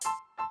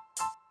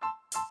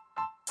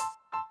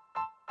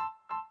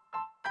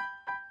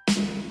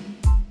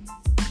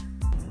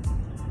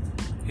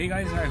Hey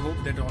guys, I hope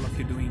that all of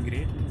you doing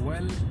great.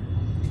 Well,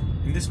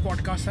 in this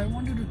podcast, I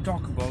wanted to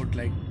talk about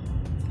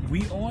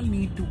we all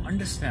need to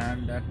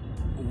understand that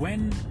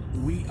when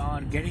we are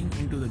getting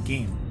into the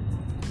game,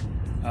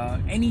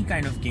 any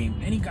kind of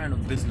game, any kind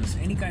of business,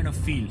 any kind of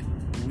field,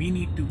 we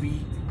need to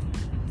be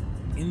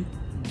in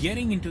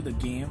getting into the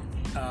game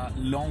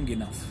long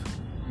enough.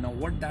 Now,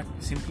 what that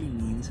simply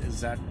means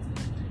is that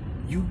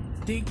you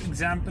take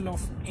example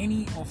of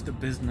any of the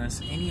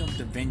business, any of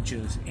the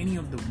ventures, any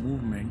of the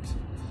movements.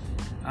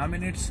 I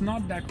mean, it's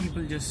not that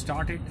people just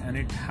start it and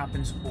it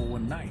happens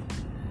overnight.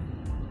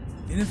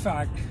 In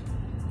fact,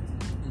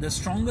 the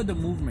stronger the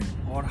movement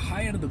or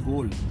higher the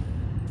goal,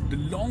 the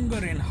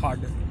longer and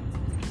harder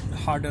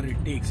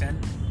it takes,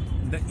 and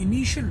the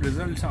initial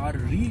results are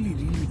really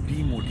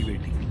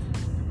demotivating.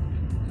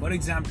 For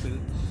example,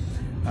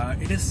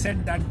 it is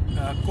said that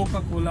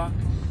Coca-Cola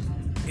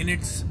in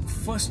its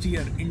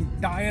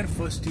entire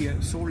first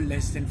year sold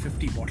less than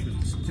 50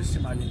 bottles. Just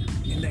imagine,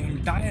 in the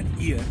entire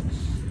year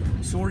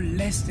sold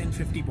less than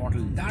 50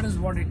 bottles. That is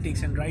what it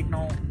takes. And right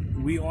now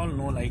we all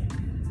know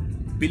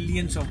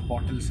billions of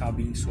bottles are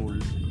being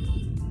sold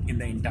in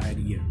the entire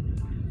year.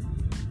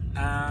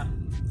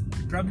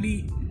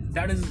 Probably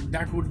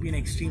that would be an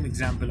extreme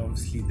example,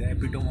 obviously the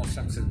epitome of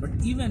success. But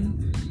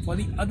even for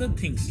the other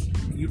things,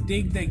 you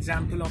take the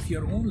example of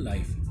your own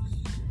life.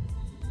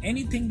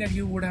 Anything that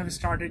you would have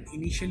started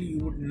initially,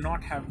 you would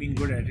not have been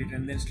good at it,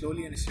 and then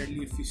slowly and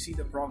steadily, if you see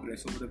the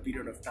progress over the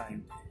period of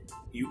time,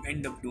 you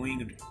end up doing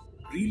it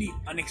really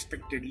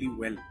unexpectedly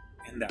well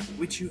in that,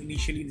 which you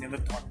initially never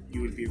thought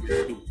you would be able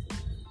to do.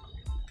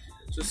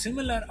 So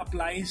similar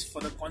applies for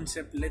the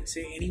concept. Let's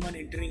say anyone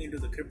entering into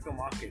the crypto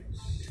market.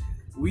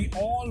 We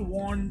all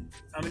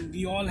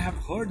have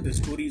heard the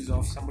stories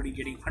of somebody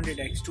getting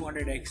 100x,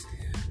 200x,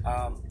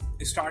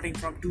 starting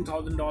from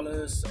 $2,000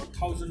 or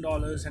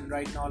 $1,000, and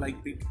right now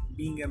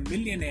being a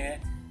millionaire.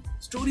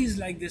 Stories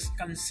like this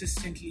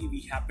consistently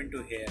we happen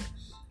to hear,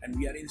 and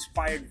we are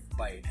inspired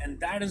by it. And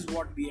that is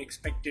what we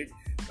expected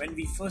when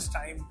we first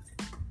time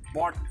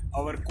bought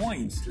our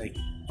coins.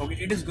 Okay,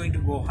 it is going to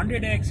go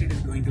 100x, it is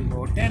going to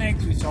go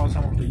 10x. We saw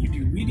some of the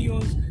YouTube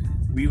videos,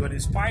 we were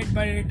inspired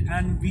by it,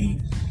 and we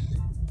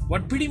were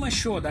pretty much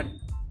sure that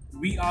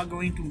we are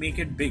going to make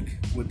it big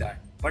with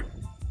that. But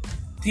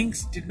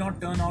things did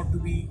not turn out to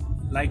be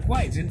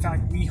likewise. In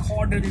fact, we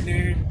hoarded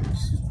it,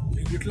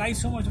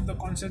 utilized so much of the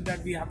concept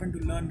that we happened to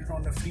learn it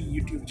on the free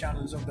YouTube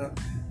channels of the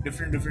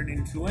different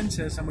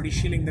influencers. Somebody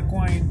shilling the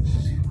coin.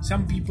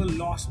 Some people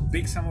lost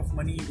big sum of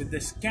money with the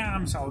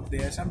scams out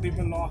there. Some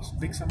people lost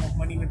big sum of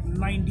money with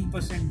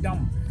 90%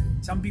 dump.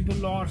 Some people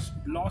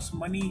lost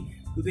money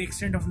to the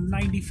extent of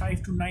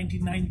 95 to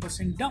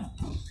 99% dump.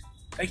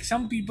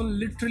 Some people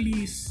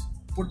literally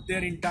put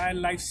their entire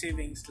life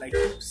savings,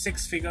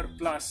 6-figure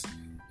plus,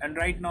 and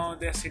right now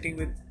they're sitting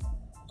with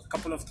a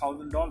couple of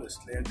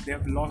 $1,000s. They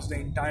have lost the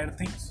entire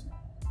things.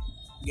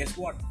 Guess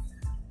what?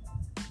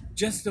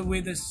 Just the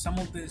way some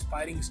of the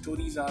inspiring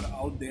stories are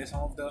out there,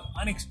 some of the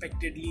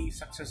unexpectedly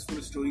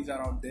successful stories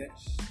are out there.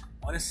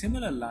 On a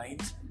similar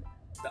lines,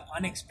 the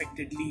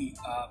unexpectedly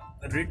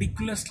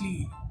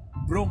ridiculously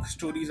broke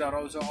stories are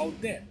also out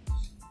there.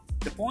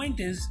 The point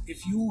is,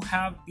 if you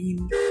have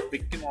been a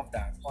victim of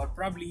that, or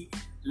probably,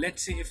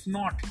 let's say, if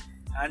not,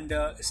 and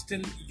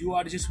still you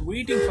are just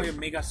waiting for your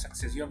mega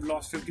success, you have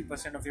lost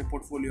 50% of your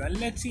portfolio, and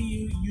let's say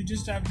you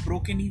just have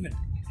broken even.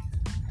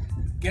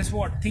 Guess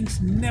what? Things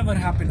never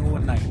happen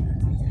overnight.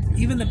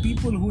 Even the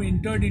people who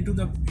entered into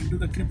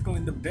the crypto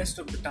in the best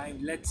of the time,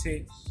 let's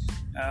say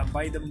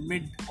by the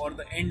mid or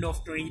the end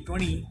of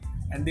 2020,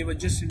 and they were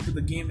just into the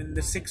game in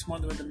the 6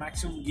 months when the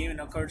maximum gain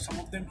occurred. Some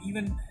of them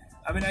even,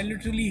 I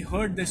literally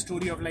heard the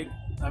story of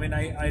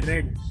I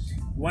read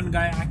one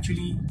guy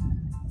actually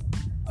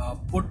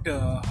put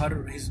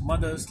his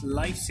mother's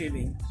life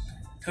saving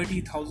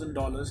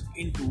 $30,000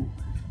 into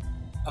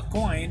a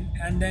coin,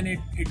 and then it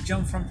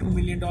jumped from $2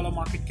 million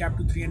market cap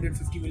to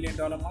 $350 million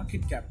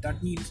market cap.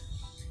 That means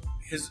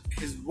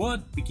his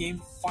worth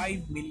became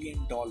 $5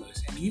 million,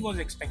 and he was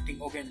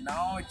expecting, okay,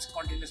 now it's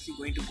continuously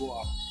going to go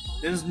up.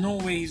 There's no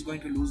way he's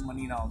going to lose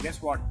money now.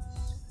 Guess what?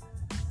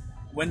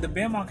 When the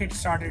bear market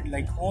started,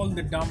 all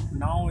the dump,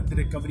 now the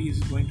recovery is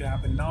going to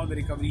happen. Now the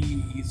recovery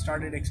he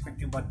started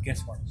expecting, but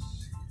guess what?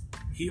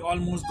 He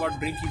almost got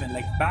break even,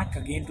 back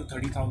again to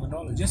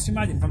 $30,000. Just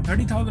imagine, from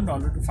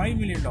 $30,000 to $5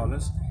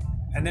 million,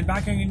 and then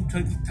back again to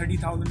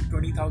 $30,000,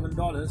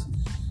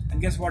 $20,000. And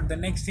guess what? The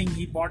next thing,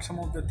 he bought some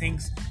of the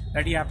things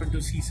that he happened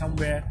to see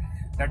somewhere,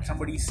 that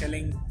somebody is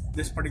selling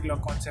this particular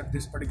concept,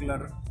 this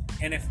particular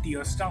NFT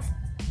or stuff.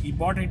 He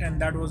bought it,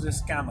 and that was a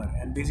scammer.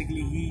 And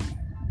basically, he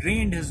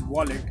drained his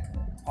wallet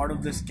out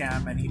of the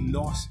scam, and he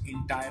lost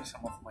entire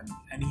sum of money.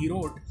 And he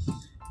wrote,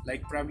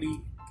 probably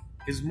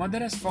his mother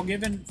has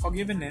forgiven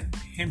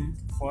him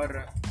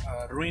for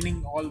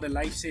ruining all the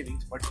life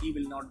savings, but he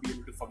will not be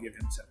able to forgive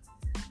himself.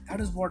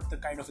 That is what the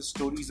kind of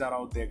stories are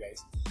out there,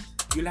 guys.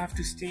 You'll have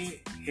to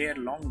stay here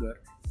longer,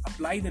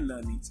 apply the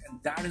learnings,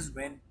 and that is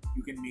when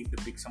you can make the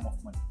big sum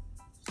of money.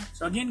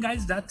 So again,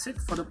 guys, that's it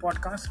for the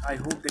podcast. I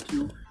hope that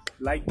you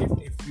liked it.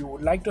 If you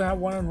would like to have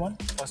one-on-one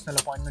personal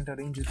appointment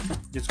arranged with me,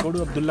 just go to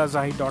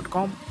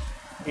abdullahzahid.com,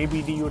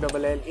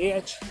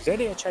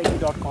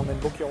 abdullahzahid.com,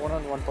 and book your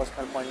one-on-one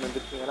personal appointment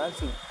with me, and I'll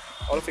see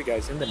all of you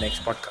guys in the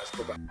next podcast.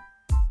 Bye-bye.